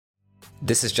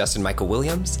This is Justin Michael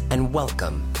Williams, and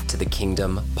welcome to the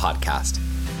Kingdom Podcast.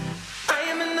 I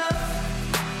am enough.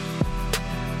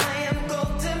 I am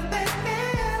golden, baby.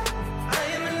 I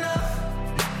am enough.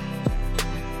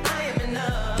 I am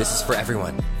enough. This is for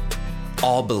everyone.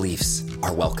 All beliefs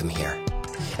are welcome here.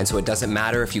 And so it doesn't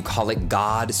matter if you call it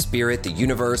God, spirit, the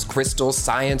universe, crystals,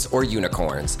 science, or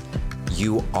unicorns.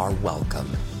 You are welcome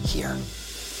here.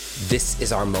 This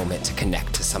is our moment to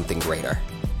connect to something greater.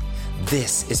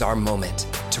 This is our moment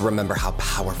to remember how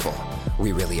powerful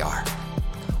we really are.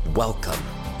 Welcome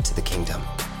to the kingdom.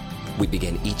 We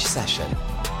begin each session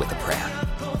with a prayer.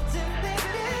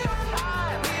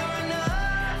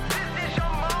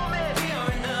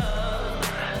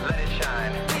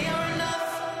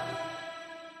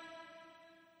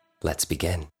 Let's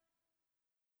begin.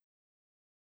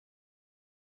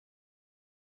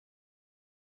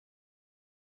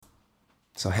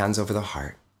 So hands over the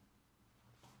heart.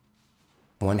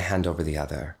 One hand over the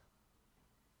other.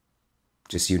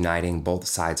 Just uniting both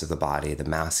sides of the body, the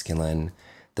masculine,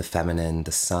 the feminine,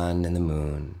 the sun and the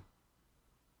moon.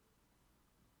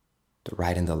 The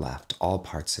right and the left, all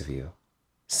parts of you,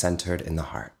 centered in the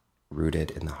heart, rooted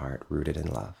in the heart, rooted in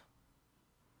love.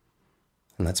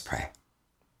 And let's pray.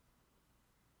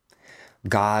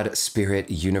 God,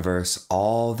 spirit, universe,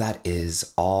 all that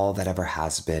is, all that ever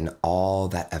has been, all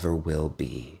that ever will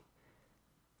be,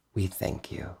 we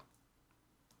thank you.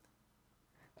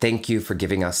 Thank you for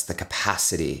giving us the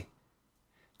capacity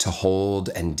to hold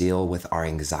and deal with our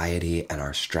anxiety and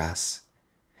our stress.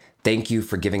 Thank you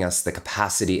for giving us the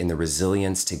capacity and the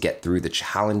resilience to get through the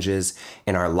challenges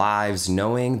in our lives,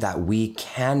 knowing that we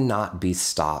cannot be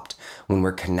stopped when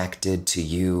we're connected to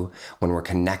you, when we're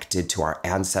connected to our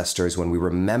ancestors, when we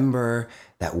remember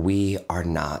that we are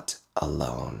not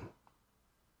alone.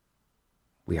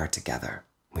 We are together.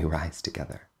 We rise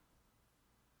together.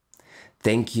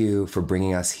 Thank you for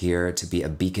bringing us here to be a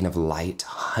beacon of light,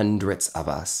 hundreds of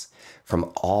us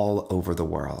from all over the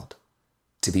world,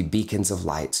 to be beacons of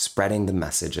light, spreading the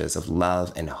messages of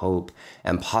love and hope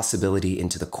and possibility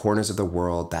into the corners of the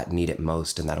world that need it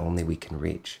most and that only we can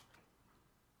reach.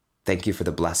 Thank you for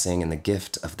the blessing and the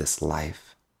gift of this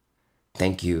life.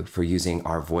 Thank you for using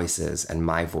our voices and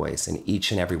my voice and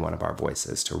each and every one of our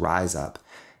voices to rise up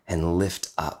and lift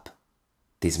up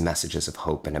these messages of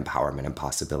hope and empowerment and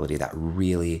possibility that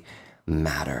really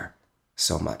matter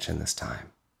so much in this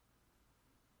time.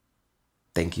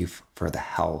 Thank you for the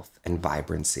health and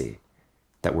vibrancy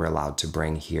that we're allowed to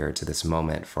bring here to this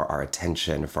moment, for our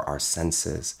attention, for our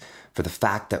senses, for the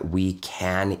fact that we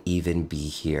can even be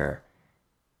here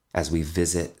as we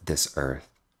visit this earth,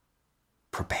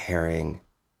 preparing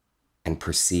and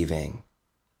perceiving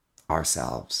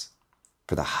ourselves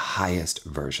for the highest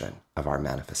version of our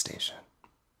manifestation.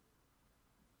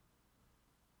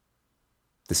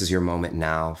 This is your moment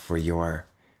now for your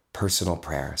personal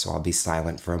prayer. So I'll be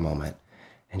silent for a moment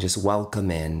and just welcome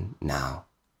in now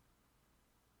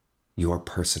your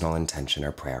personal intention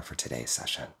or prayer for today's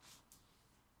session.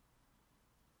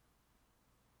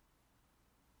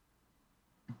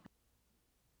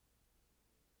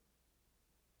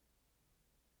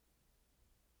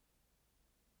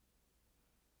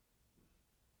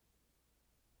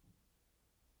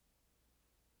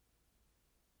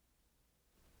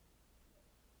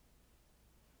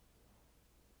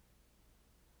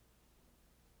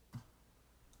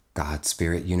 God,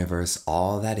 spirit, universe,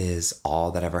 all that is, all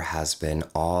that ever has been,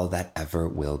 all that ever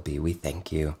will be, we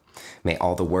thank you. May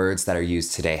all the words that are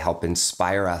used today help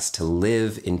inspire us to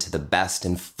live into the best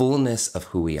and fullness of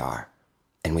who we are.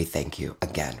 And we thank you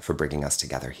again for bringing us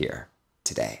together here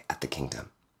today at the Kingdom.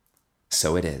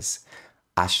 So it is.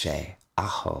 Ashe,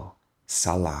 Aho,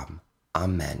 Salam,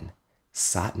 Amen,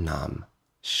 Satnam,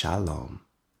 Shalom.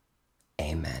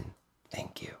 Amen.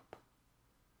 Thank you.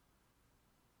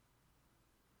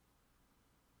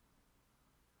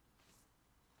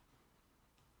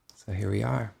 So here we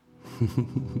are.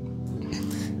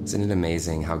 Isn't it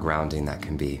amazing how grounding that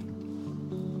can be?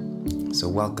 So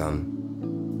welcome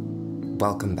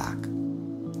back.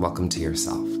 Welcome to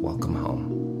yourself. Welcome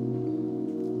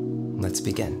home. Let's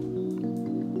begin.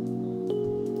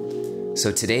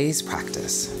 So today's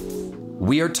practice,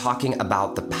 we are talking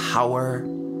about the power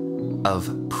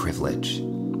of privilege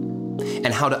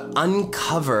and how to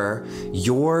uncover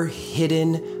your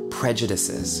hidden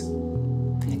prejudices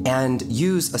and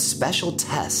use a special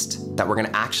test that we're going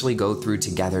to actually go through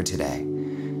together today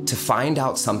to find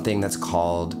out something that's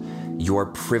called your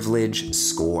privilege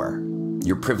score.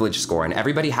 Your privilege score. And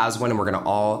everybody has one, and we're going to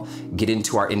all get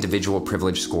into our individual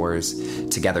privilege scores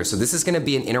together. So this is going to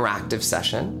be an interactive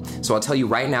session. So I'll tell you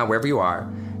right now, wherever you are,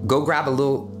 go grab a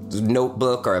little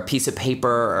notebook or a piece of paper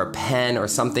or a pen or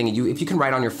something. If you can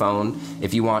write on your phone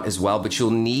if you want as well, but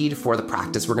you'll need for the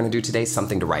practice we're going to do today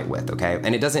something to write with, okay?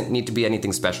 And it doesn't need to be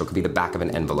anything special. It could be the back of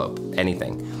an envelope,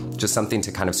 anything. Just something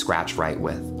to kind of scratch right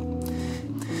with.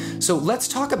 So let's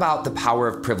talk about the power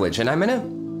of privilege. And I'm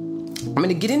going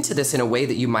to get into this in a way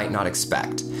that you might not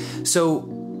expect. So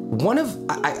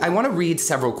I want to read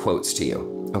several quotes to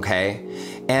you, okay?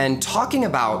 And talking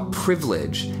about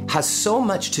privilege has so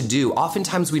much to do.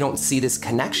 Oftentimes we don't see this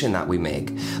connection that we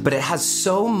make, but it has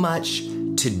so much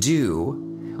to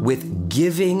do with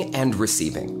giving and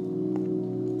receiving.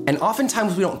 And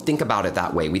oftentimes we don't think about it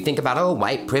that way. We think about, oh,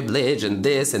 white privilege and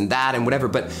this and that and whatever,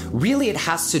 but really it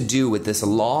has to do with this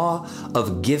law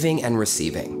of giving and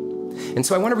receiving. And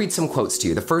so I want to read some quotes to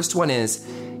you. The first one is,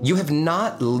 "You have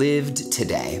not lived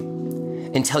today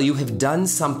until you have done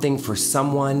something for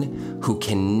someone who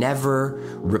can never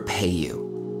repay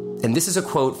you." And this is a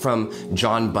quote from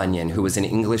John Bunyan, who was an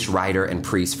English writer and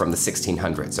priest from the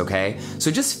 1600s, okay?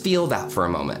 So just feel that for a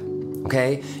moment,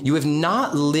 okay? You have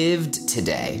not lived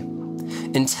today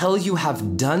until you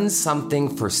have done something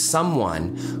for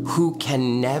someone who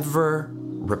can never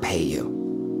repay you.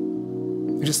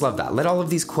 I just love that. Let all of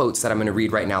these quotes that I'm going to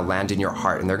read right now land in your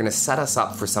heart, and they're going to set us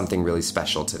up for something really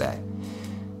special today.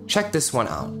 Check this one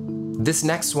out. This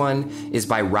next one is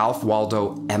by Ralph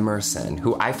Waldo Emerson,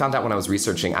 who I found out when I was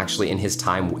researching actually in his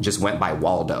time just went by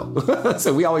Waldo.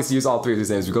 So we always use all three of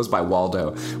his names. He goes by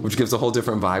Waldo, which gives a whole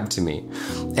different vibe to me.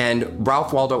 And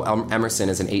Ralph Waldo Emerson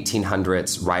is an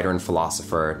 1800s writer and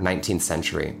philosopher, 19th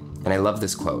century. And I love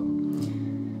this quote.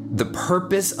 "The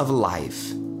purpose of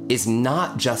life is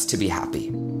not just to be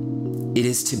happy. It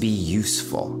is to be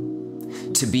useful,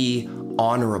 to be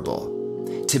honorable,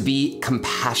 to be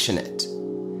compassionate,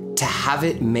 to have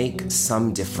it make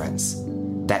some difference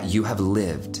that you have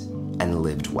lived and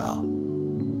lived well."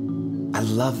 I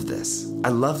love this. I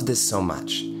love this so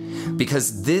much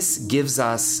because this gives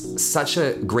us such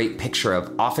a great picture of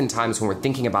oftentimes when we're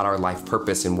thinking about our life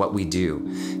purpose and what we do,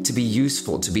 to be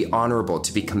useful, to be honorable,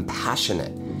 to be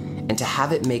compassionate, and to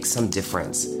have it make some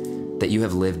difference that you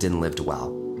have lived and lived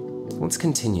well. Let's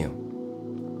continue.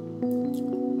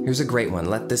 Here's a great one.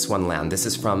 Let this one land. This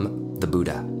is from the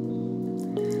Buddha.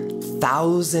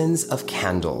 "Thousands of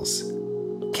candles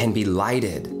can be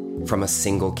lighted from a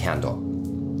single candle."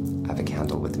 I have a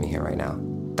candle with me here right now.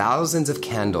 Thousands of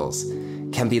candles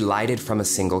can be lighted from a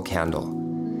single candle,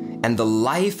 and the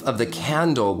life of the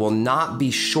candle will not be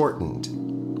shortened.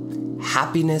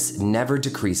 Happiness never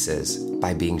decreases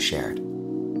by being shared.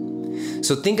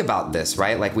 So think about this,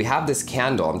 right? Like we have this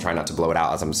candle. I'm trying not to blow it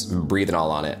out as I'm breathing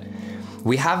all on it.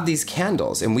 We have these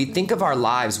candles and we think of our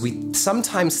lives. We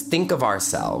sometimes think of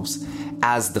ourselves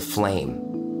as the flame,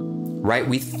 right?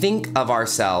 We think of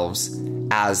ourselves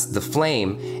as the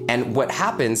flame. And what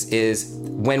happens is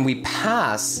when we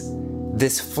pass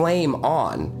this flame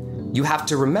on, you have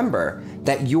to remember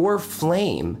that your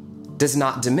flame does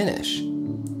not diminish.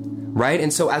 Right?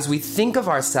 And so as we think of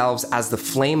ourselves as the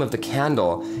flame of the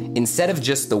candle, instead of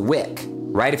just the wick,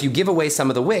 right? If you give away some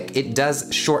of the wick, it does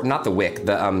shorten, not the wick,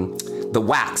 the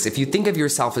wax. If you think of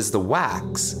yourself as the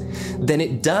wax, then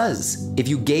it does. If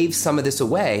you gave some of this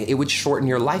away, it would shorten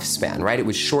your lifespan, right? It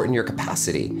would shorten your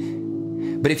capacity.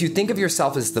 But if you think of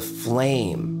yourself as the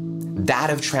flame, that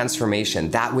of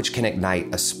transformation, that which can ignite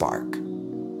a spark,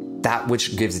 that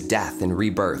which gives death and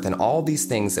rebirth and all these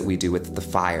things that we do with the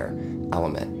fire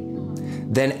element,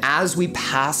 then as we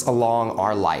pass along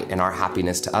our light and our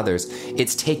happiness to others,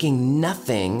 it's taking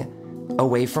nothing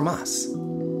away from us.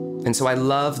 And so I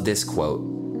love this quote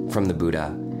from the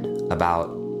Buddha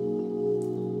about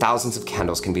thousands of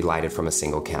candles can be lighted from a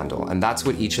single candle. And that's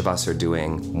what each of us are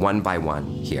doing one by one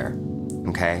here,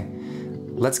 okay?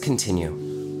 Let's continue.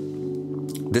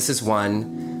 This is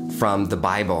one from the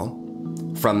Bible,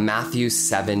 from Matthew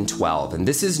 7:12. And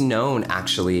this is known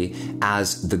actually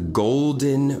as the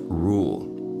Golden Rule.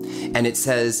 And it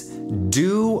says,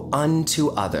 "Do unto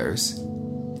others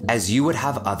as you would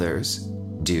have others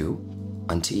do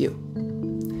unto you."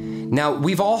 Now,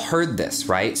 we've all heard this,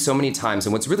 right? So many times.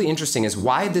 And what's really interesting is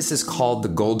why this is called the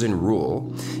Golden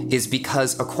Rule is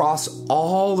because across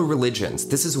all religions,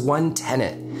 this is one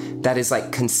tenet that is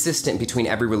like consistent between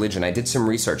every religion. I did some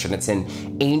research and it's in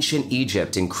ancient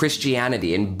Egypt, in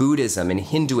Christianity, in Buddhism, in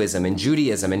Hinduism, in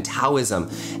Judaism, in Taoism.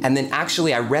 And then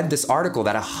actually I read this article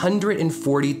that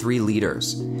 143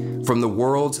 leaders from the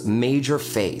world's major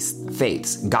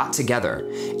faiths got together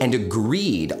and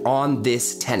agreed on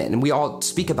this tenet. And we all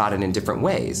speak about it in different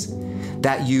ways,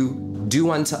 that you do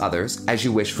unto others as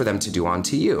you wish for them to do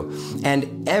unto you.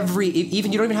 And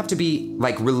even you don't even have to be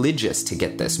like religious to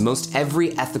get this. Most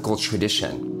every ethical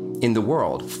tradition in the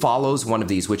world follows one of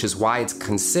these, which is why it's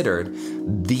considered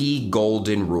the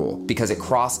golden rule, because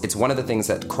it's one of the things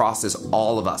that crosses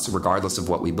all of us, regardless of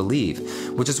what we believe,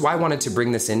 which is why I wanted to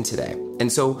bring this in today.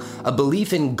 And so a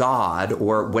belief in God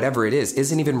or whatever it is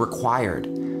isn't even required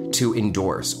to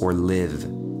endorse or live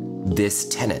this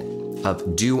tenet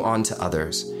of do unto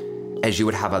others as you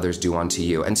would have others do unto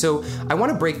you. And so I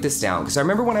want to break this down because I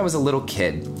remember when I was a little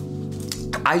kid,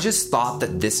 I just thought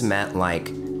that this meant like,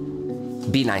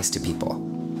 be nice to people,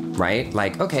 right?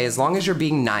 Like, okay, as long as you're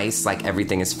being nice, like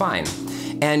everything is fine.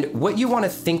 And what you want to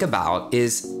think about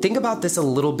this a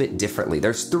little bit differently.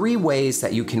 There's 3 ways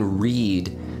that you can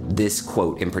read this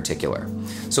quote in particular.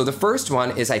 So the first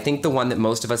one is, I think, the one that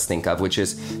most of us think of, which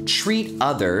is treat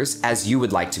others as you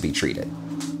would like to be treated,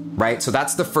 right? So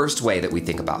that's the first way that we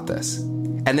think about this.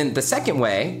 And then the second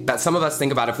way that some of us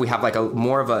think about, if we have like a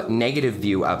more of a negative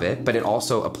view of it, but it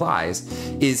also applies,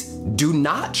 is do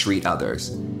not treat others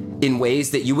in ways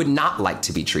that you would not like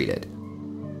to be treated,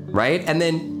 right? And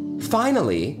then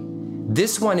finally,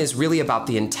 this one is really about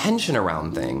the intention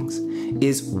around things,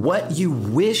 is what you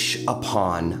wish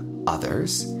upon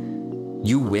others,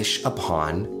 you wish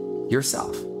upon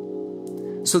yourself.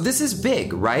 So this is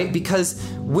big, right? Because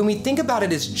when we think about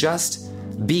it as just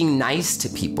being nice to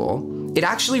people, it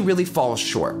actually really falls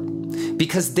short,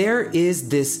 because there is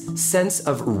this sense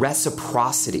of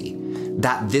reciprocity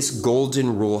that this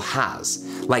golden rule has.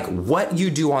 Like, what you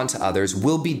do unto others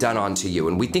will be done unto you.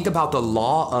 And we think about the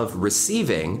law of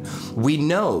receiving, we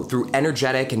know through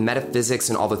energetic and metaphysics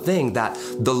and all the thing that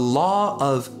the law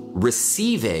of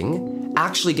receiving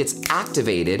actually gets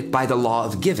activated by the law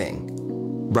of giving.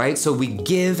 Right? So we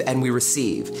give and we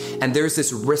receive. And there's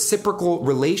this reciprocal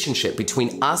relationship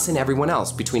between us and everyone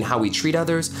else, between how we treat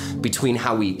others, between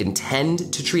how we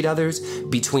intend to treat others,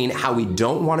 between how we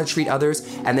don't want to treat others,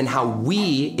 and then how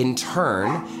we, in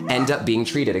turn, end up being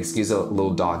treated. Excuse a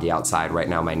little doggy outside right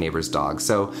now, my neighbor's dog.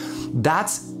 So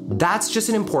that's just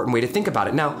an important way to think about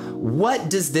it. Now, what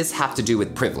does this have to do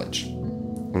with privilege?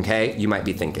 Okay, you might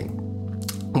be thinking.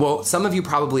 Well, some of you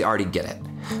probably already get it.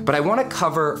 But I want to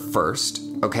cover first,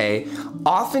 okay,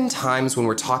 oftentimes when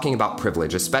we're talking about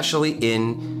privilege, especially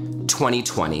in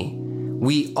 2020,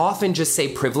 we often just say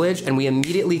privilege and we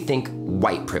immediately think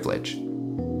white privilege,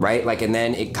 right? Like, and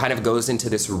then it kind of goes into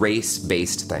this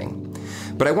race-based thing.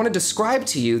 But I want to describe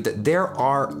to you that there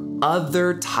are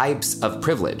other types of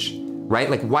privilege, right?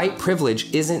 Like, white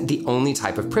privilege isn't the only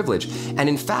type of privilege. And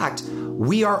in fact,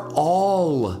 we are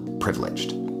all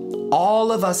privileged.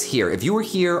 All of us here, if you were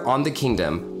here on The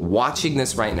Kingdom watching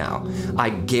this right now, I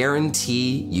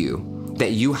guarantee you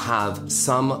that you have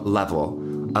some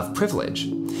level of privilege.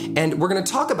 And we're going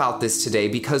to talk about this today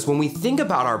because when we think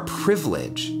about our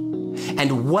privilege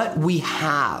and what we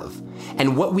have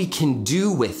and what we can do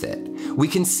with it, we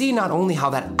can see not only how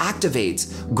that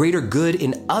activates greater good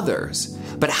in others,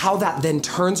 but how that then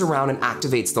turns around and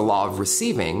activates the law of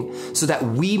receiving so that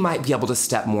we might be able to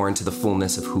step more into the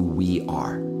fullness of who we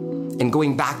are. And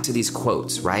going back to these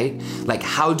quotes, right? Like,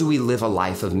 how do we live a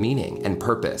life of meaning and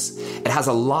purpose? It has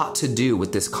a lot to do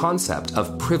with this concept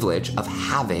of privilege, of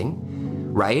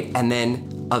having, right? And then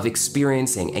of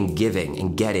experiencing and giving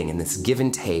and getting, and this give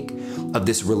and take of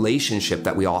this relationship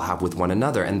that we all have with one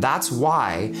another. And that's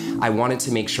why I wanted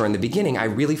to make sure in the beginning I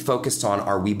really focused on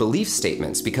our we belief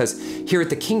statements, because here at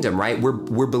the Kingdom, right,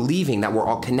 we're believing that we're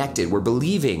all connected. We're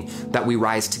believing that we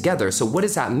rise together. So what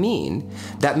does that mean?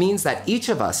 That means that each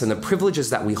of us and the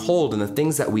privileges that we hold and the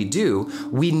things that we do,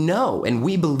 we know and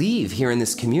we believe here in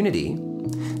this community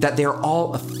that they're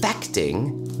all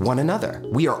affecting one another.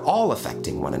 We are all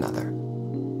affecting one another.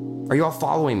 Are you all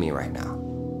following me right now?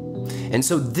 And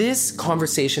so this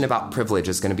conversation about privilege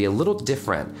is going to be a little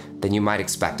different than you might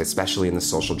expect, especially in the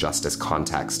social justice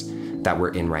context that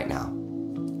we're in right now.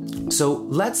 So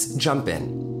let's jump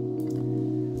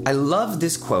in. I love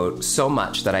this quote so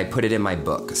much that I put it in my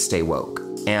book, Stay Woke.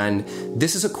 And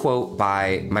this is a quote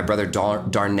by my brother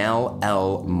Darnell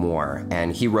L. Moore,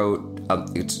 and he wrote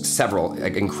several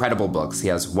incredible books. He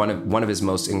has one of his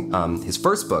most, his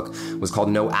first book was called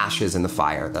No Ashes in the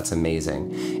Fire. That's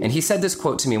amazing. And he said this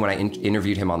quote to me when I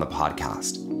interviewed him on the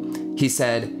podcast. He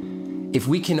said, if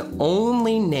we can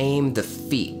only name the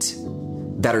feet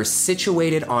that are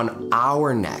situated on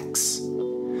our necks,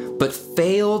 but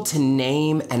fail to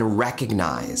name and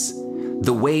recognize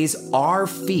the ways our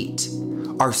feet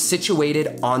are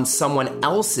situated on someone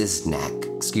else's neck,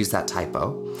 excuse that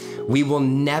typo, we will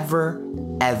never,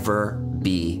 ever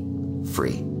be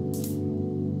free.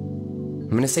 I'm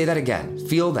going to say that again.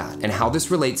 Feel that and how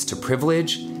this relates to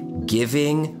privilege,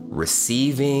 giving,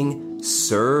 receiving,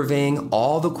 serving,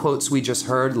 all the quotes we just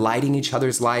heard, lighting each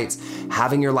other's lights,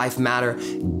 having your life matter,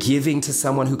 giving to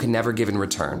someone who can never give in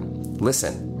return.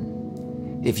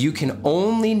 Listen, if you can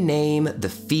only name the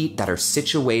feet that are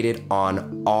situated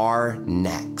on our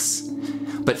necks,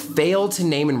 but fail to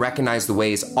name and recognize the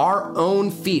ways our own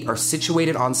feet are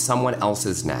situated on someone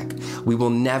else's neck, we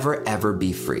will never, ever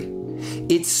be free.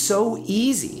 It's so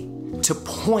easy to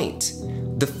point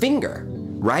the finger,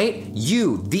 right?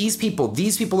 These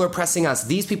people are oppressing us,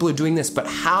 these people are doing this, but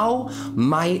how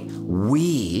might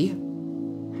we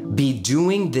be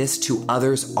doing this to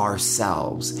others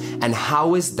ourselves? And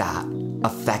how is that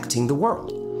affecting the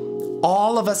world?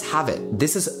 All of us have it.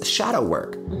 This is shadow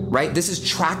work, right? This is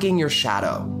tracking your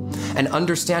shadow and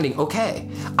understanding, okay,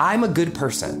 I'm a good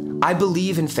person. I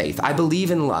believe in faith. I believe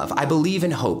in love. I believe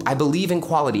in hope. I believe in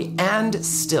quality. And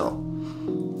still,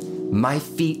 my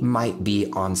feet might be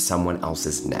on someone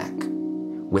else's neck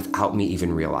without me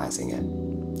even realizing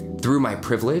it. Through my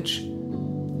privilege,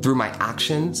 through my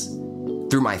actions,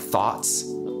 through my thoughts,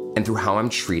 and through how I'm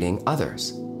treating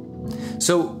others.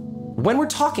 So when we're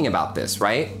talking about this,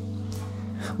 right,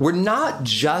 we're not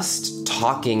just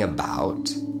talking about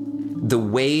the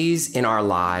ways in our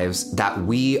lives that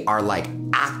we are like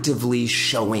actively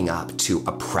showing up to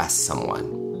oppress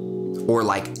someone or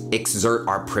like exert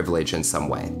our privilege in some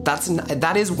way.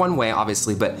 That is one way,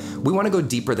 obviously, but we want to go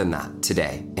deeper than that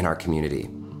today in our community.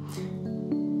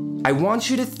 I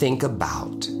want you to think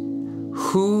about,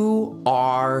 who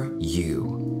are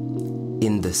you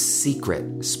in the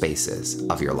secret spaces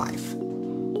of your life?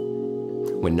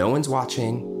 When no one's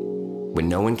watching, when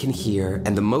no one can hear,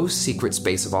 and the most secret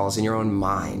space of all is in your own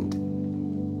mind,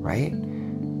 right?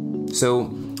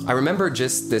 So I remember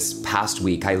just this past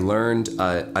week, I learned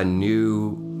a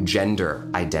new gender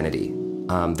identity.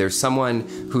 There's someone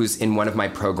who's in one of my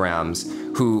programs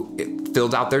who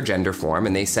filled out their gender form,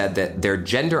 and they said that their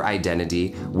gender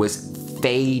identity was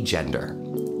Faye gender,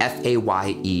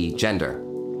 F-A-Y-E gender.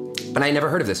 And I never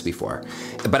heard of this before.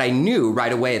 But I knew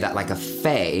right away that like a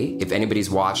fae, if anybody's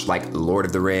watched like Lord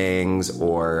of the Rings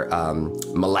or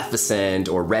Maleficent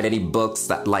or read any books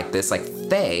that like this, like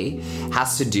fae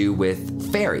has to do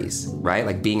with fairies, right?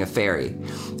 Like being a fairy.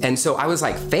 And so I was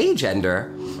like, fae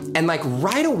gender. And like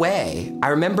right away, I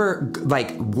remember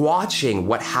like watching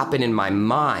what happened in my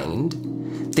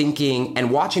mind, thinking and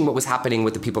watching what was happening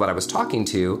with the people that I was talking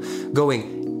to,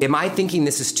 going, am I thinking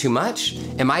this is too much?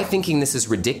 Am I thinking this is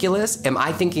ridiculous? Am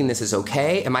I thinking this is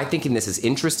okay? Am I thinking this is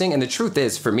interesting? And the truth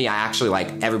is, for me, I actually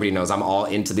like, everybody knows I'm all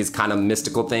into these kind of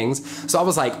mystical things. So I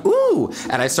was like, ooh,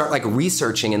 and I start like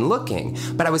researching and looking.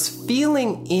 But I was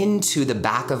feeling into the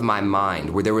back of my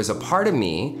mind where there was a part of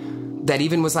me that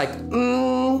even was like,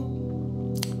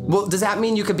 well, does that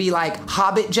mean you could be like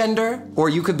Hobbit gender? Or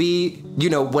you could be,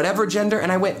 whatever gender?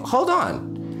 And I went, hold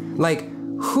on. Like,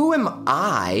 who am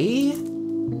I?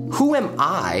 Who am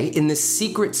I in the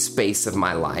secret space of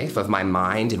my life, of my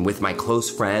mind, and with my close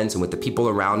friends and with the people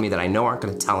around me that I know aren't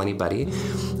going to tell anybody?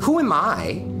 Who am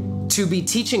I to be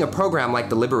teaching a program like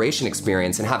the Liberation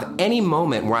Experience and have any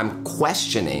moment where I'm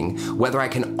questioning whether I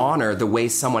can honor the way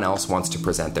someone else wants to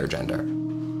present their gender?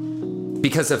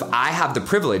 Because if I have the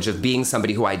privilege of being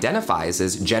somebody who identifies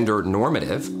as gender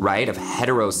normative, right, of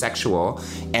heterosexual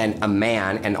and a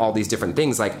man and all these different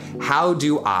things, like how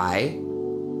do I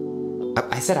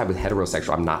said I was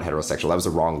heterosexual. I'm not heterosexual. That was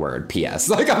the wrong word. P.S.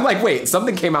 Like, I'm like, wait,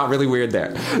 something came out really weird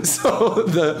there. So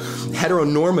the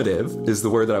heteronormative is the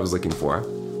word that I was looking for.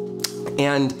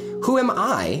 And who am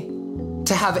I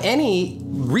to have any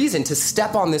reason to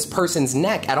step on this person's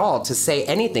neck at all to say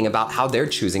anything about how they're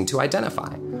choosing to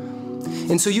identify?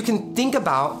 And so you can think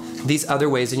about these other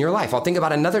ways in your life. I'll think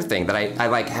about another thing that I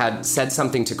like had said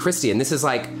something to Christy, and this is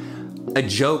like a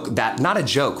joke that, not a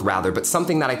joke rather, but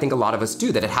something that I think a lot of us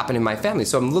do that had happened in my family.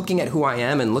 So I'm looking at who I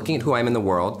am and looking at who I am in the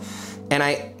world. And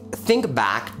I think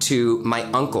back to my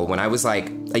uncle when I was like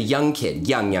a young kid,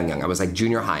 young. I was like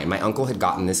junior high, and my uncle had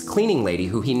gotten this cleaning lady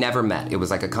who he never met. It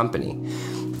was like a company.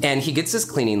 And he gets this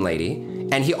cleaning lady,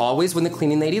 and he always, when the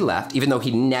cleaning lady left, even though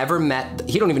he never met,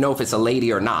 he don't even know if it's a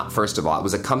lady or not, first of all. It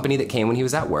was a company that came when he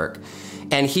was at work.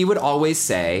 And he would always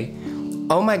say,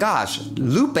 oh my gosh,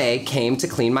 Lupe came to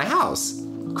clean my house.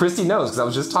 Christy knows because I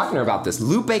was just talking to her about this.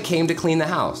 Lupe came to clean the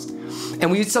house. And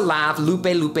we used to laugh, Lupe.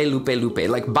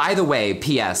 Like, by the way,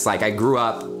 P.S., like I grew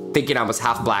up thinking I was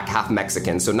half black, half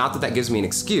Mexican. So not that gives me an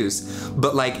excuse,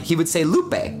 but like he would say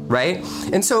Lupe, right?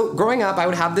 And so growing up, I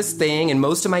would have this thing, and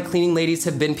most of my cleaning ladies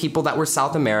have been people that were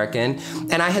South American.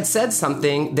 And I had said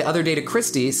something the other day to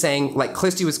Christy saying, like,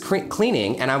 Christy was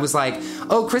cleaning, and I was like,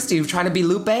 oh, Christy, you trying to be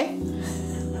Lupe?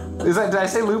 Did I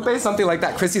say Lupe? Something like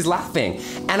that. Christy's laughing.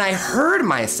 And I heard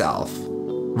myself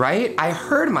right? I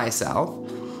heard myself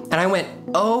and I went,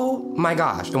 oh my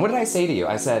gosh. And what did I say to you?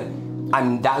 I said,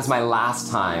 that was my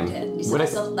last time. You said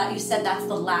that's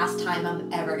the last time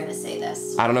I'm ever going to say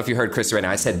this. I don't know if you heard Christy right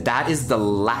now. I said, that is the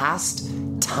last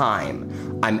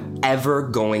time I'm ever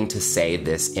going to say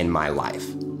this in my life.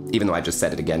 Even though I just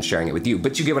said it again, sharing it with you.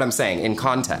 But you get what I'm saying in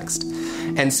context.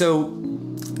 And so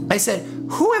I said,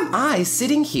 who am I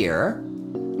sitting here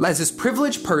as this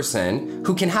privileged person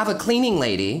who can have a cleaning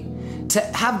lady to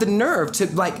have the nerve to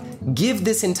give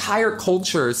this entire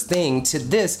culture's thing to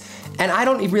this? And I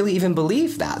don't really even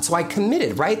believe that. So I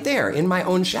committed right there in my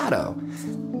own shadow.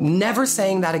 Never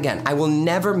saying that again. I will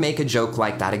never make a joke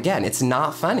like that again. It's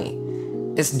not funny.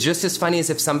 It's just as funny as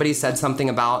if somebody said something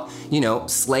about,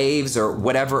 slaves or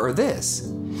whatever or this.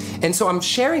 And so I'm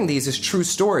sharing these as true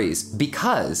stories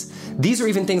because these are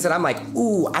even things that I'm like,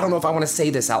 ooh, I don't know if I want to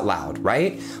say this out loud,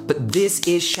 right? But this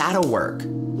is shadow work.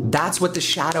 That's what the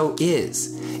shadow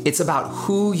is. It's about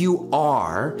who you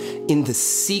are in the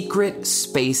secret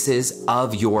spaces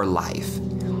of your life.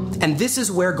 And this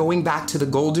is where, going back to the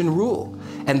golden rule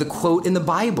and the quote in the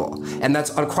Bible, and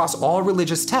that's across all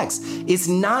religious texts, is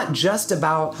not just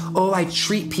about, oh, I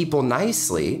treat people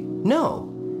nicely. No.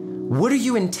 What are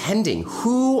you intending?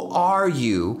 Who are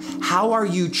you? How are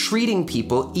you treating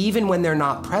people even when they're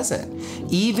not present?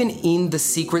 Even in the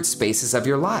secret spaces of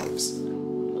your lives,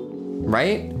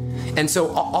 right? And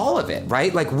so all of it,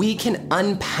 right? We can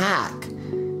unpack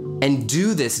and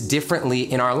do this differently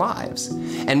in our lives.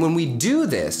 And when we do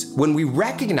this, when we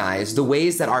recognize the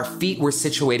ways that our feet were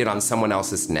situated on someone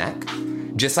else's neck,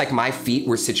 just like my feet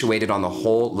were situated on the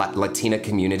whole Latina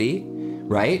community,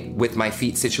 right? With my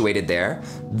feet situated there,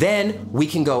 then we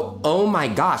can go, oh my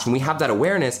gosh, when we have that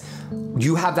awareness,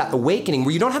 you have that awakening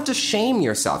where you don't have to shame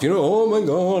yourself. Oh my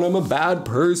God, I'm a bad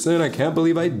person. I can't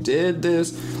believe I did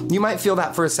this. You might feel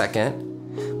that for a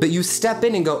second, but you step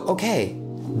in and go, okay,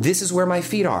 this is where my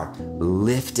feet are.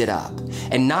 Lift it up.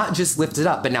 And not just lift it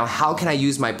up, but now how can I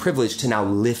use my privilege to now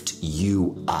lift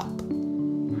you up?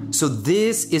 So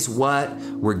this is what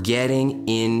we're getting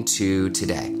into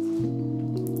today.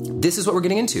 This is what we're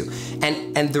getting into.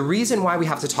 And the reason why we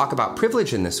have to talk about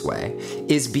privilege in this way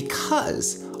is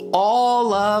because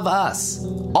all of us,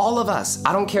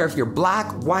 I don't care if you're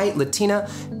black, white, Latina,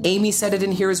 Amy said it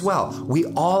in here as well. We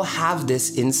all have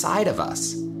this inside of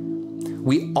us.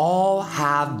 We all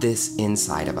have this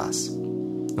inside of us,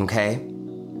 okay?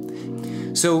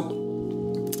 So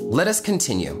let us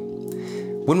continue.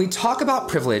 When we talk about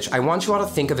privilege, I want you all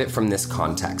to think of it from this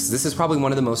context. This is probably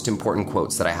one of the most important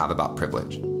quotes that I have about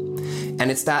privilege.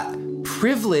 And it's that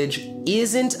privilege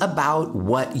isn't about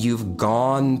what you've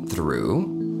gone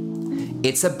through.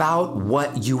 It's about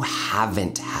what you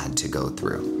haven't had to go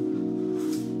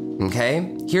through.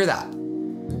 Okay? Hear that.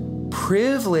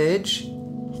 Privilege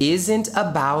isn't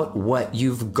about what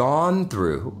you've gone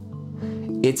through.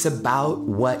 It's about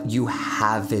what you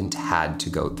haven't had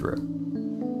to go through.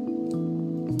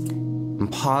 I'm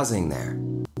pausing there.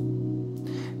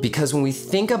 Because when we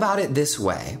think about it this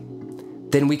way,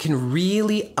 then we can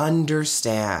really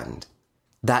understand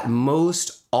that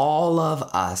most all of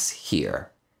us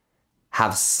here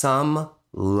have some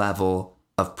level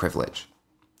of privilege.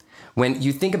 When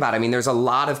you think about it, there's a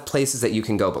lot of places that you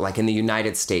can go, but in the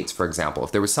United States, for example,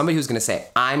 if there was somebody who's going to say,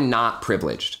 I'm not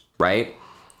privileged, right?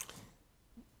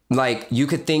 You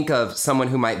could think of someone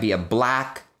who might be a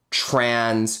black,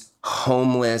 trans,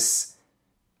 homeless,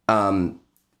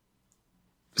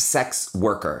 sex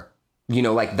worker.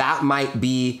 That might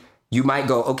be, you might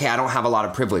go, okay, I don't have a lot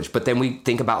of privilege. But then we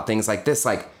think about things like this,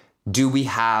 do we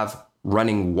have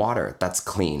running water that's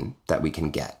clean that we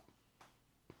can get?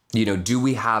 Do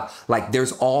we have,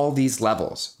 there's all these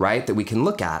levels, right, that we can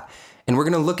look at. And we're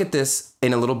going to look at this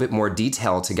in a little bit more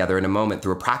detail together in a moment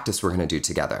through a practice we're going to do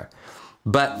together.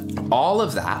 But all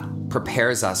of that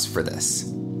prepares us for this,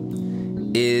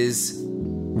 is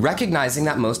recognizing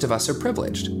that most of us are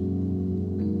privileged.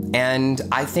 And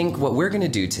I think what we're going to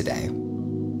do today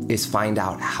is find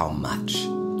out how much.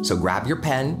 So grab your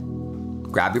pen,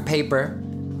 grab your paper,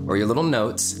 or your little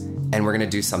notes, and we're going to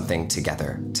do something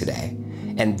together today.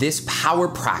 And this power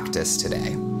practice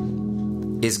today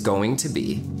is going to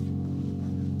be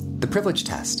the privilege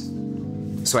test.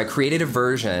 So I created a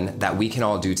version that we can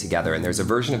all do together. And there's a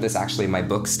version of this actually in my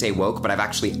book, Stay Woke, but I've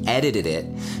actually edited it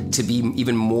to be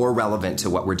even more relevant to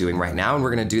what we're doing right now. And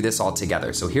we're going to do this all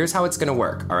together. So here's how it's going to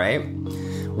work, all right?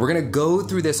 We're going to go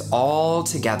through this all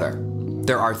together.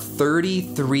 There are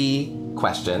 33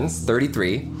 questions,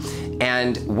 33.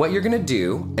 And what you're going to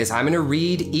do is I'm going to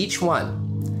read each one.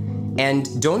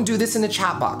 And don't do this in the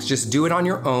chat box. Just do it on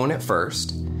your own at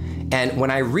first. And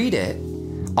when I read it,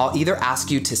 I'll either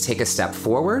ask you to take a step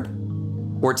forward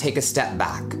or take a step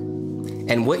back.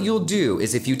 And what you'll do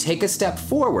is if you take a step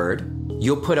forward,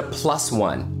 you'll put a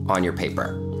 +1 on your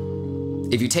paper.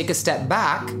 If you take a step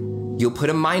back, you'll put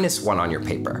a -1 on your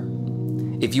paper.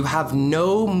 If you have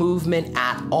no movement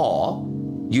at all,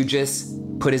 you just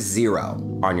put a 0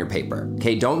 on your paper.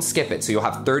 Okay, don't skip it. So you'll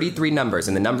have 33 numbers,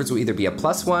 and the numbers will either be a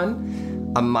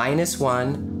 +1, a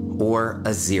 -1, or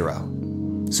a 0.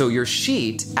 So your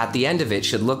sheet at the end of it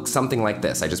should look something like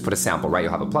this. I just put a sample, right?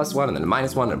 You'll have a +1 and then a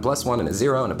 -1 and a +1 and a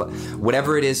 0 and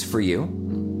whatever it is for you.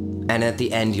 And at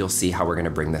the end, you'll see how we're going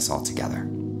to bring this all together.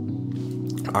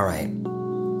 All right.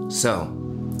 So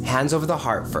hands over the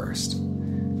heart first.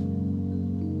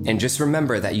 And just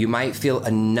remember that you might feel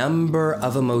a number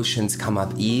of emotions come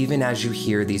up even as you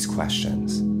hear these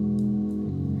questions.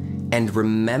 And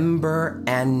remember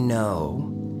and know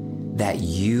that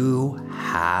you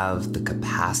have the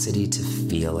capacity to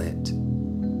feel it.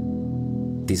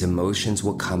 These emotions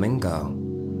will come and go.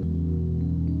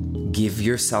 Give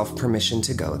yourself permission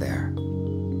to go there.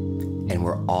 And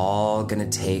we're all going to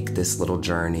take this little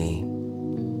journey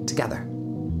together.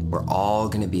 We're all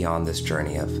going to be on this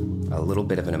journey of a little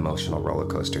bit of an emotional roller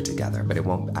coaster together, but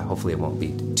hopefully it won't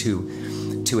be too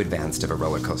advanced of a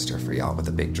roller coaster for y'all with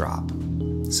a big drop.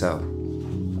 So,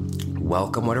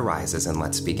 welcome what arises and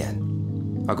let's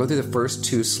begin. I'll go through the first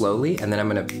 2 slowly and then I'm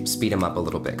going to speed them up a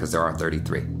little bit because there are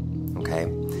 33. Okay?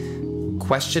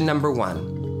 Question number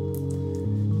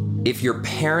 1. If your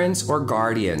parents or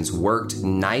guardians worked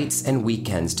nights and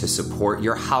weekends to support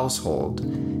your household,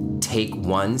 take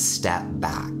 1 step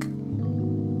back.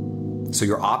 So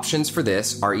your options for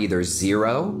this are either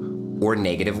 0 or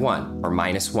 -1 or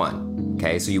 -1.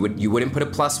 Okay, so you wouldn't put a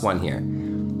 +1 here.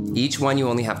 Each one you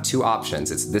only have 2 options.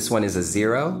 This one is a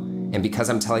 0, and because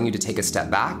I'm telling you to take a step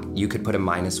back, you could put a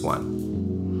 -1.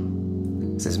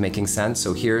 Is this making sense?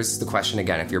 So here's the question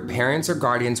again. If your parents or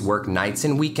guardians work nights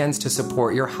and weekends to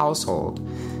support your household,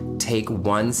 take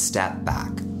 1 step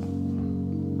back.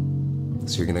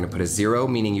 So you're going to put a 0,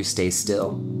 meaning you stay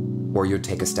still, or you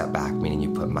take a step back, meaning you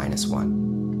put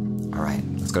 -1. All right,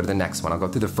 let's go to the next one. I'll go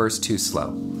through the first 2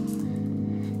 slow.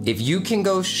 If you can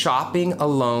go shopping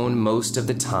alone most of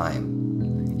the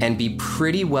time and be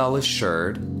pretty well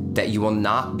assured that you will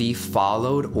not be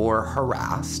followed or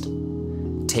harassed,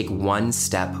 take 1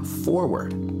 step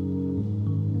forward.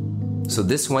 So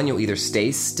this one, you'll either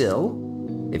stay still.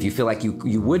 If you feel like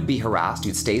you would be harassed,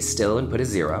 you'd stay still and put a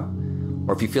 0.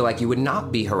 Or if you feel like you would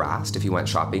not be harassed if you went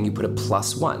shopping, you put a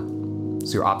 +1.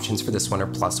 So your options for this one are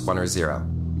 +1 or 0.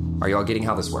 Are you all getting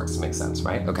how this works? It makes sense,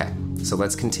 right? Okay, so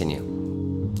let's continue.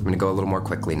 I'm going to go a little more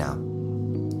quickly now.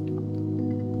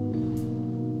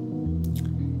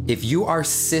 If you are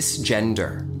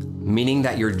cisgender, meaning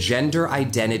that your gender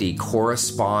identity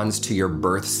corresponds to your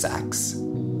birth sex,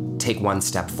 take 1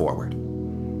 step forward.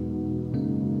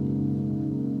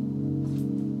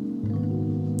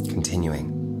 Continuing.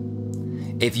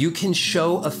 If you can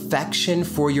show affection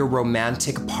for your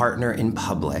romantic partner in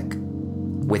public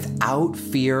without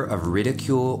fear of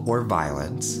ridicule or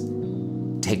violence,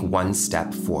 take 1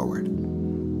 step forward.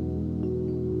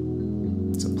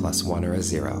 It's a +1 or a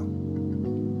 0.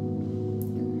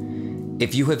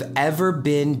 If you have ever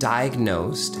been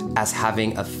diagnosed as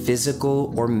having a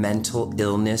physical or mental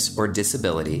illness or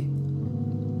disability,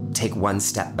 take 1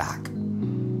 step back.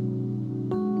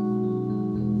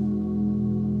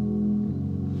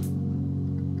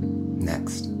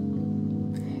 Next.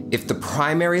 If the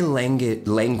primary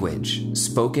language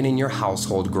spoken in your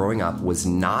household growing up was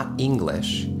not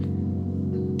English,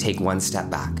 take 1 step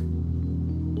back.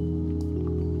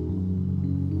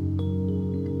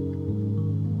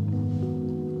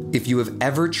 If you have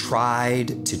ever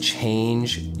tried to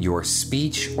change your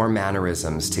speech or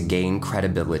mannerisms to gain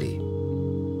credibility,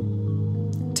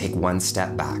 take 1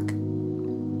 step back.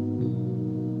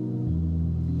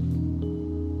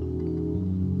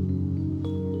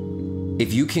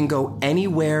 If you can go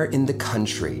anywhere in the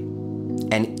country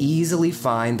and easily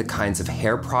find the kinds of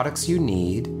hair products you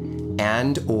need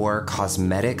and/or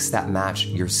cosmetics that match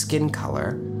your skin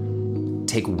color,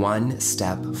 take 1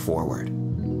 step forward.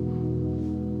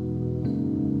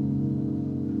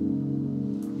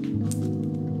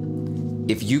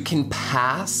 If you can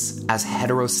pass as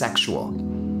heterosexual,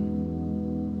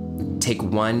 take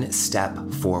 1 step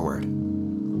forward.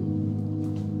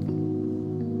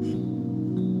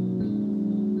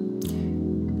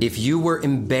 If you were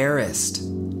embarrassed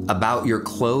about your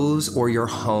clothes or your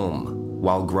home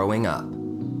while growing up,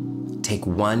 take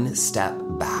 1 step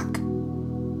back.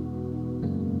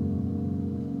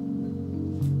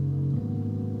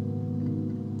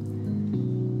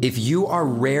 If you are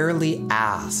rarely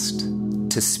asked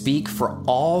to speak for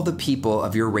all the people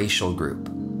of your racial group,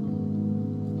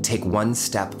 take one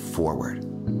step forward.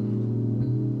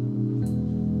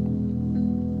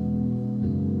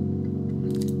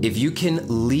 If you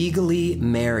can legally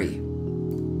marry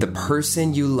the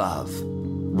person you love,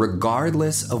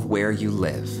 regardless of where you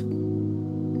live,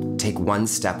 take one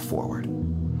step forward.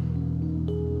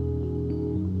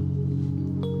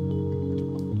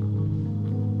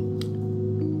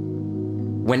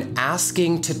 When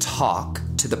asking to talk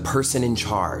to the person in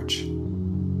charge,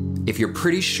 if you're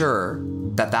pretty sure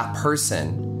that that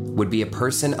person would be a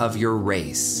person of your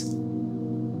race,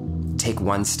 take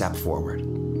one step forward.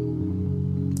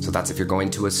 So that's if you're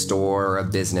going to a store or a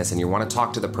business and you want to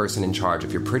talk to the person in charge.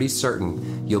 If you're pretty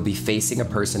certain you'll be facing a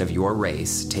person of your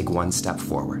race, take one step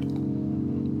forward.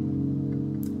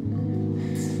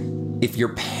 If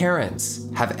your parents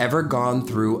have ever gone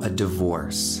through a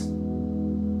divorce,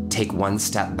 take one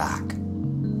step back.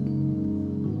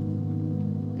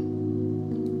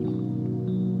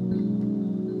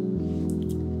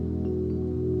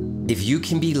 If you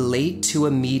can be late to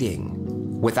a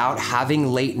meeting without having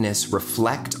lateness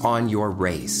reflect on your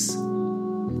race,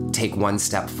 take one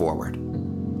step forward.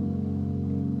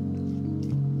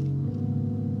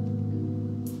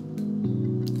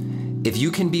 If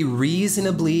you can be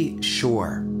reasonably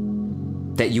sure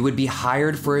that you would be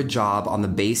hired for a job on the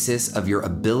basis of your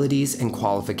abilities and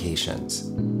qualifications,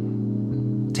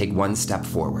 take one step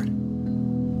forward.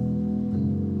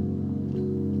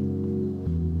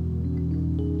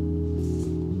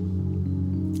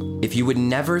 If you would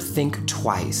never think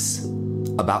twice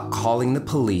about calling the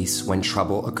police when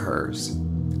trouble occurs,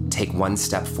 take one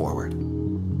step forward.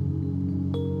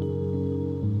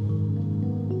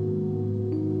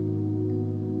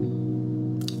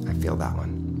 I feel that one.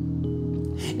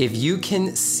 If you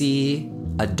can see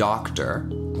a doctor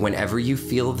whenever you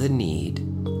feel the need,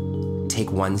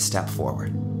 take one step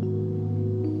forward.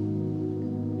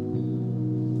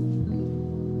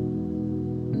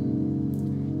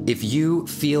 If you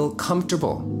feel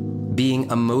comfortable being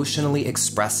emotionally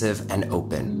expressive and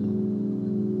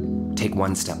open, take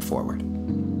one step forward.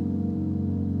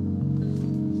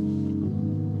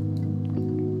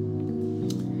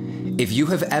 If you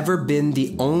have ever been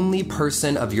the only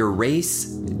person of your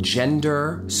race,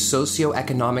 gender,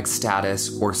 socioeconomic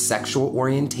status, or sexual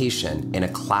orientation in a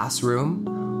classroom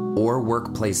or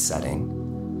workplace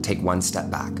setting, take one step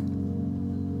back.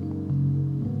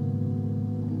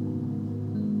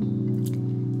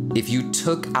 If you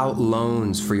took out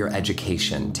loans for your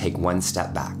education, take one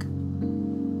step back.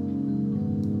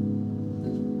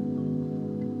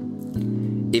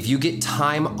 If you get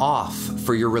time off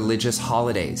for your religious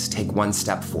holidays, take one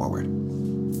step forward.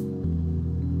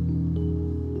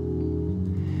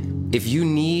 If you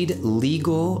need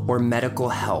legal or medical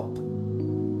help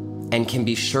and can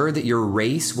be sure that your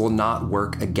race will not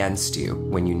work against you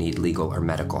when you need legal or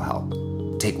medical help,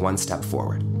 take one step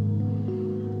forward.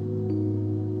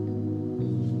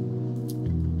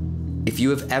 If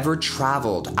you have ever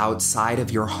traveled outside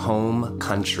of your home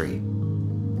country,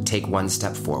 take one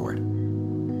step forward.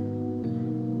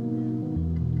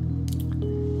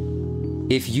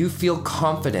 If you feel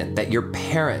confident that your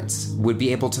parents would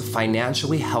be able to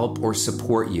financially help or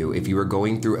support you if you were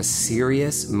going through a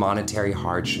serious monetary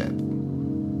hardship,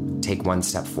 take one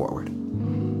step forward.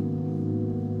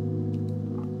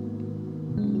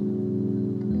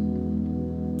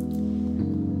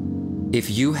 If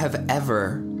you have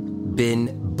ever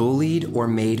been bullied or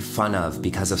made fun of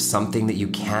because of something that you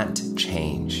can't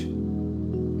change,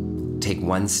 take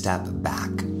one step back.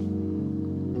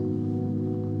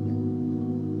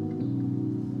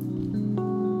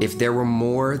 If there were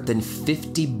more than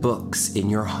 50 books in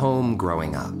your home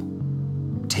growing up,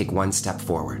 take one step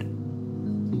forward.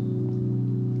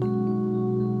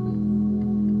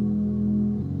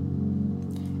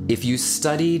 If you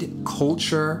studied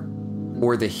culture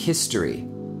or the history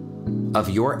of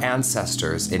your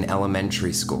ancestors in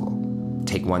elementary school,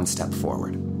 take one step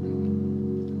forward.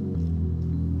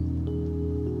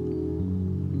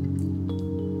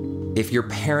 If your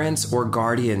parents or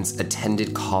guardians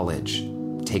attended college,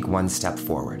 take one step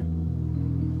forward.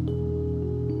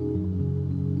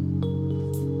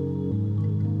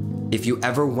 If you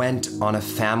ever went on a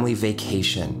family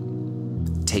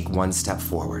vacation, take one step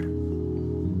forward.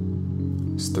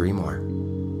 There's 3 more.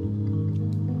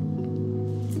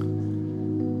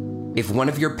 If one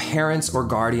of your parents or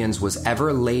guardians was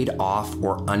ever laid off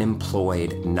or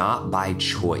unemployed, not by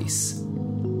choice,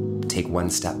 take one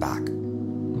step back.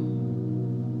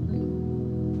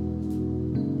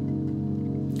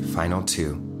 Final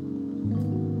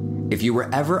 2. If you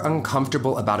were ever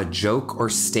uncomfortable about a joke or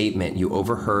statement you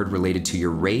overheard related to your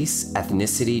race,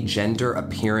 ethnicity, gender,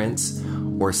 appearance,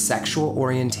 or sexual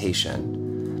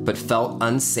orientation, but felt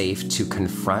unsafe to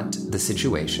confront the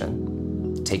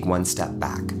situation, take one step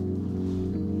back.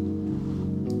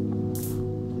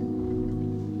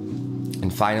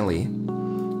 And finally,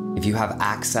 if you have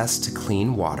access to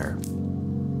clean water,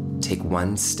 take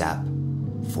one step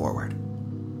forward.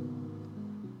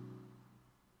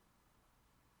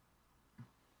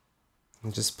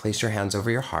 And just place your hands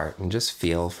over your heart and just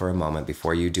feel for a moment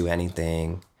before you do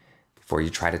anything, before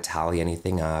you try to tally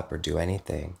anything up or do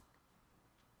anything.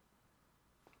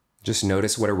 Just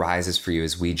notice what arises for you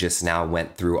as we just now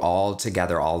went through all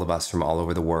together, all of us from all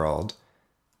over the world,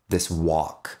 this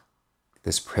walk,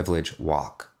 this privileged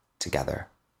walk together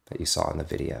that you saw in the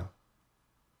video.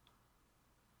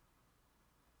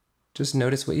 Just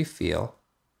notice what you feel,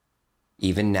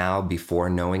 even now before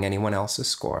knowing anyone else's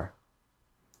score.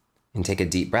 And take a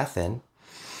deep breath in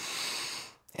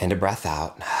and a breath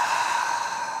out.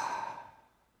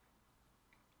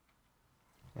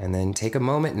 And then take a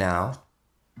moment now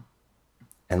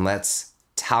and let's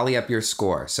tally up your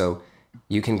score. So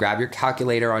you can grab your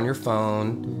calculator on your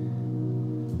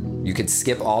phone. You could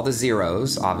skip all the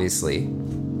zeros, obviously,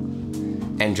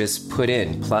 and just put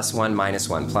in +1,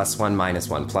 -1, +1,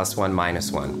 -1, +1,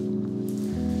 -1.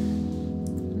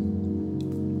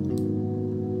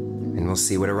 And we'll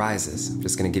see what arises. I'm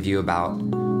just going to give you about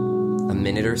a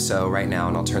minute or so right now,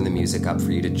 and I'll turn the music up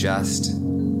for you to just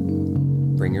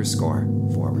bring your score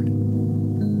forward.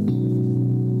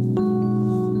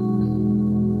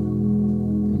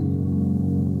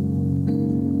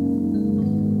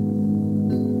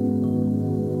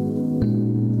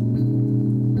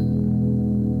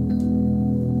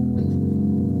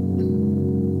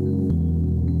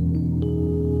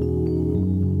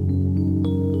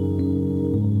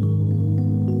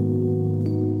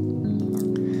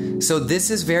 So this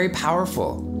is very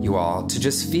powerful, you all, to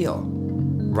just feel,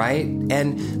 right?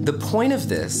 And the point of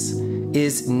this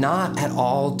is not at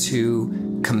all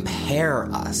to compare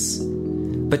us,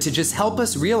 but to just help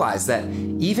us realize that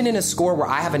even in a score where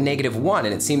I have a -1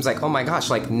 and it seems like, oh my gosh,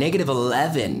 like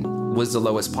 -11 was the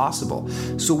lowest possible.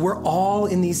 So we're all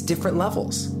in these different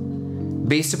levels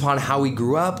based upon how we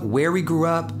grew up, where we grew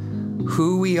up,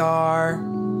 who we are,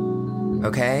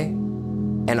 okay?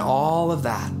 And all of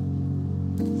that.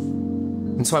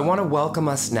 And so I want to welcome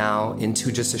us now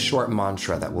into just a short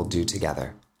mantra that we'll do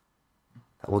together,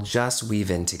 that we'll just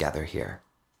weave in together here.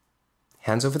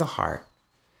 Hands over the heart.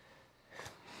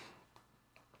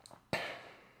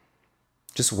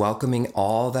 Just welcoming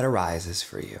all that arises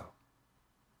for you.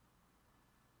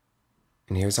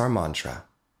 And here's our mantra.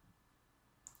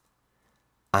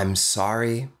 I'm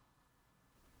sorry.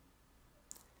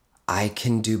 I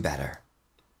can do better.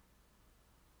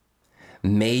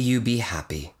 May you be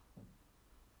happy.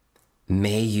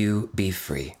 May you be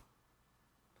free.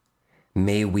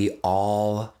 May we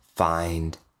all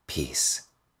find peace.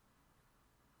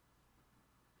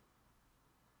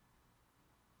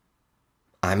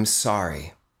 I'm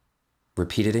sorry.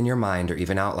 Repeat it in your mind or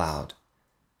even out loud.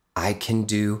 I can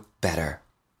do better.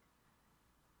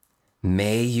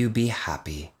 May you be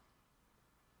happy.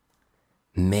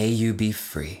 May you be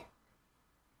free.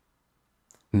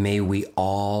 May we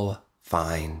all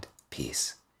find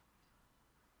peace.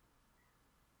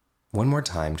 One more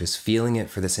time, just feeling it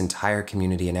for this entire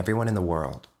community and everyone in the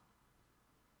world.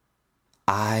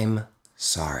 I'm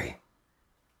sorry.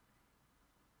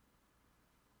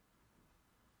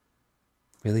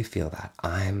 Really feel that.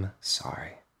 I'm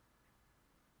sorry.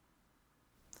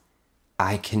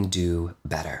 I can do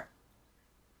better.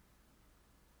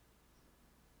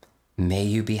 May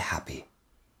you be happy.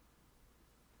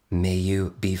 May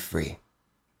you be free.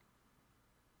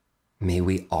 May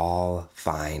we all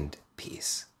find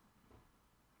peace.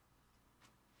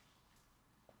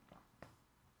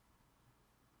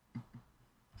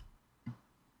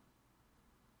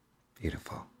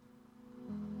 Beautiful.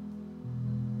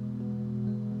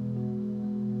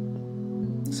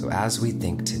 So as we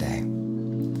think today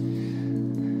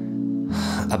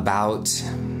about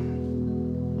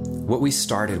what we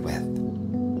started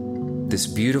with, this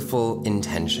beautiful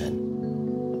intention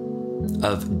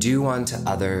of do unto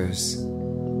others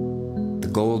the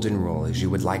golden rule as you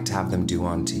would like to have them do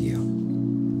unto you,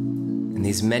 and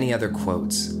these many other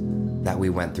quotes that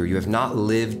we went through. You have not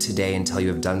lived today until you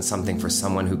have done something for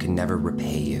someone who can never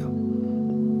repay you.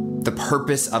 The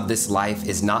purpose of this life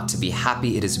is not to be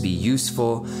happy, it is to be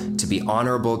useful, to be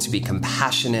honorable, to be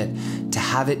compassionate, to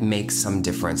have it make some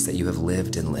difference that you have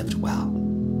lived and lived well.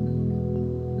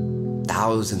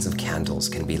 Thousands of candles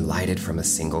can be lighted from a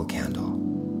single candle.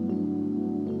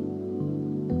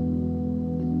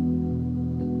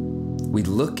 we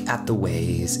look at the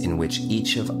ways in which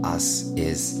each of us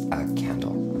is a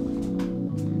candle.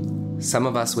 Some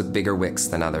of us with bigger wicks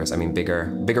than others. I mean,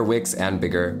 bigger wicks and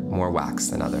more wax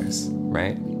than others,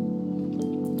 right?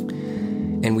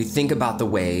 And we think about the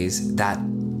ways that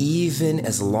even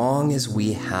as long as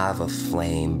we have a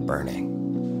flame burning,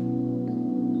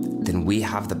 then we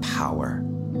have the power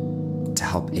to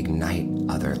help ignite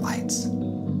other lights.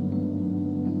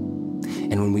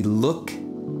 And when we look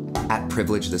at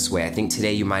privilege this way, I think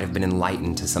today you might have been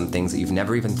enlightened to some things that you've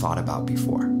never even thought about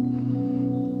before.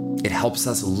 It helps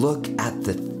us look at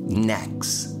the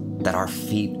necks that our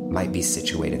feet might be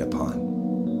situated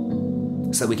upon,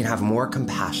 so that we can have more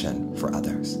compassion for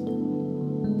others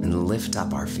and lift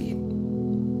up our feet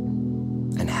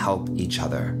and help each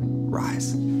other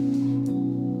rise.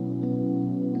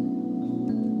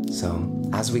 So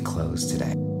as we close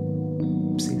today,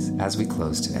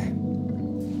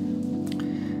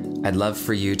 I'd love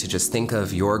for you to just think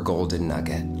of your golden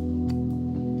nugget.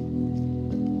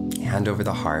 Hand over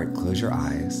the heart, close your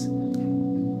eyes.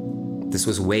 This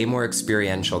was way more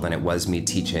experiential than it was me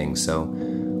teaching, so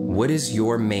what is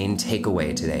your main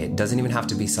takeaway today? It doesn't even have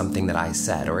to be something that I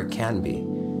said, or it can be.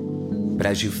 But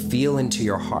as you feel into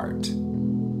your heart,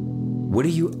 what are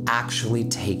you actually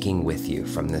taking with you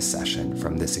from this session,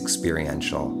 from this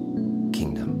experiential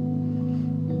kingdom?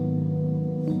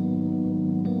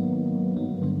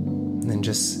 And then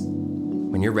just,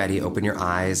 when you're ready, open your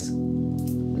eyes.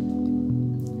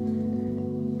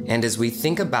 And as we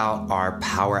think about our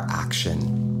power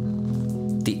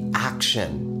action, the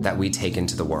action that we take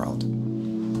into the world,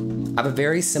 I have a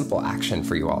very simple action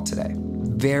for you all today.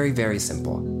 Very, very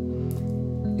simple.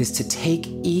 Is to take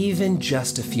even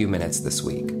just a few minutes this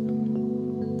week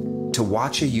to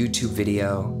watch a YouTube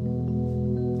video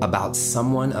about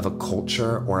someone of a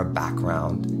culture or a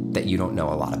background that you don't know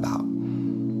a lot about.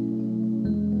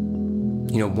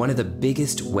 You know, one of the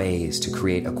biggest ways to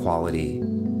create equality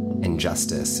and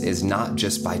justice is not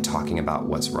just by talking about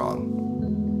what's wrong,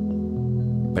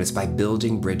 but it's by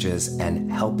building bridges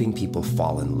and helping people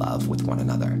fall in love with one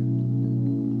another.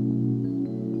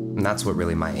 And that's what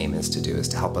really my aim is to do, is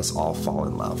to help us all fall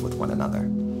in love with one another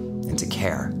and to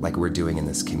care like we're doing in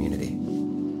this community.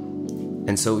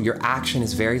 And so your action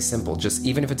is very simple. Just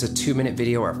even if it's a 2-minute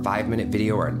video or a 5-minute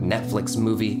video or a Netflix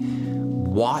movie,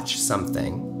 watch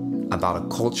something about a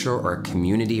culture or a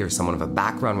community or someone of a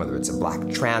background, whether it's a Black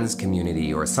trans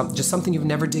community or just something you've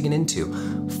never digged into.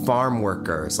 Farm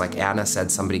workers, like Anna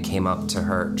said, somebody came up to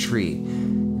her tree,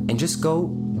 and just go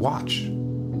watch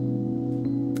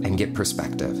and get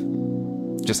perspective.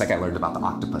 Just like I learned about the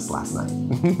octopus last night.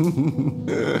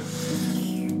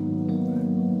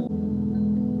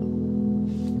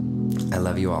 I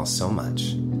love you all so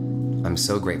much. I'm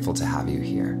so grateful to have you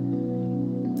here.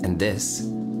 And this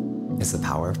is the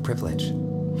power of privilege.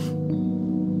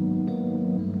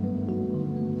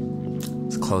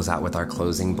 Let's close out with our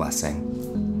closing blessing.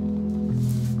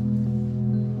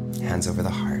 Hands over the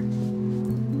heart.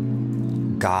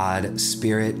 God,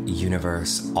 Spirit,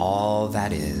 universe, all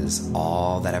that is,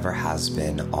 all that ever has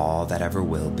been, all that ever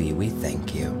will be, we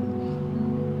thank you.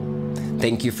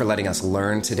 Thank you for letting us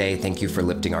learn today. Thank you for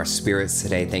lifting our spirits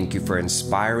today. Thank you for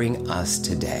inspiring us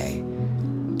today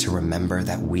to remember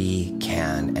that we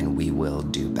can and we will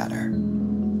do better.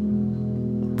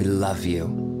 We love you.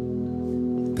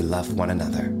 We love one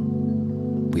another.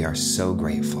 We are so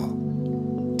grateful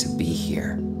to be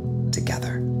here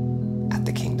together at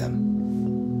the kingdom.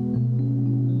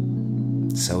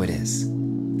 So it is.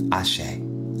 Ashe,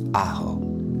 Aho,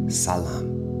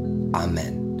 Salam,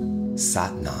 Amen,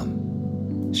 Satnam,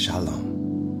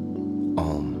 Shalom,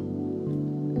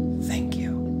 Om. Thank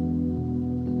you.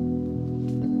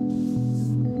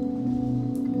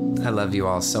 I love you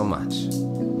all so much.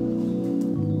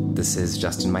 This is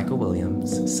Justin Michael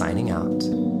Williams signing out,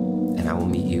 and I will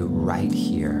meet you right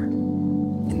here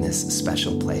in this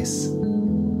special place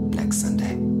next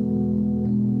Sunday.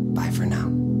 Bye for now.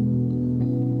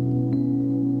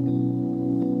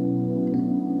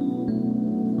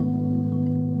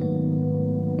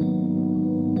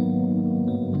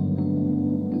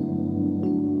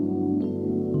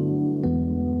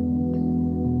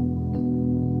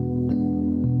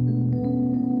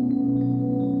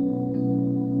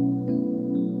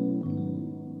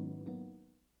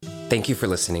 Thank you for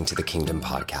listening to the Kingdom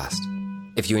Podcast.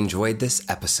 If you enjoyed this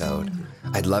episode,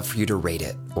 I'd love for you to rate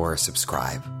it or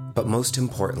subscribe, but most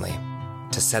importantly,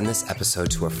 to send this episode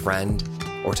to a friend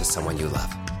or to someone you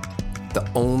love. The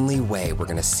only way we're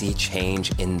going to see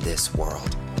change in this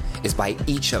world is by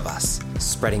each of us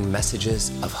spreading messages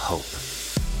of hope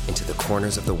into the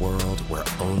corners of the world where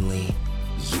only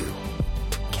you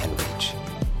can reach.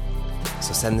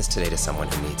 So send this today to someone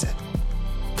who needs it.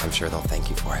 I'm sure they'll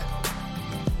thank you for it.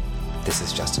 This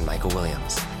is Justin Michael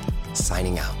Williams,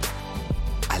 signing out.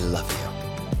 I love you,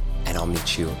 and I'll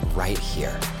meet you right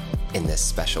here in this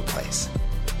special place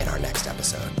in our next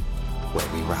episode, where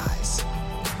we rise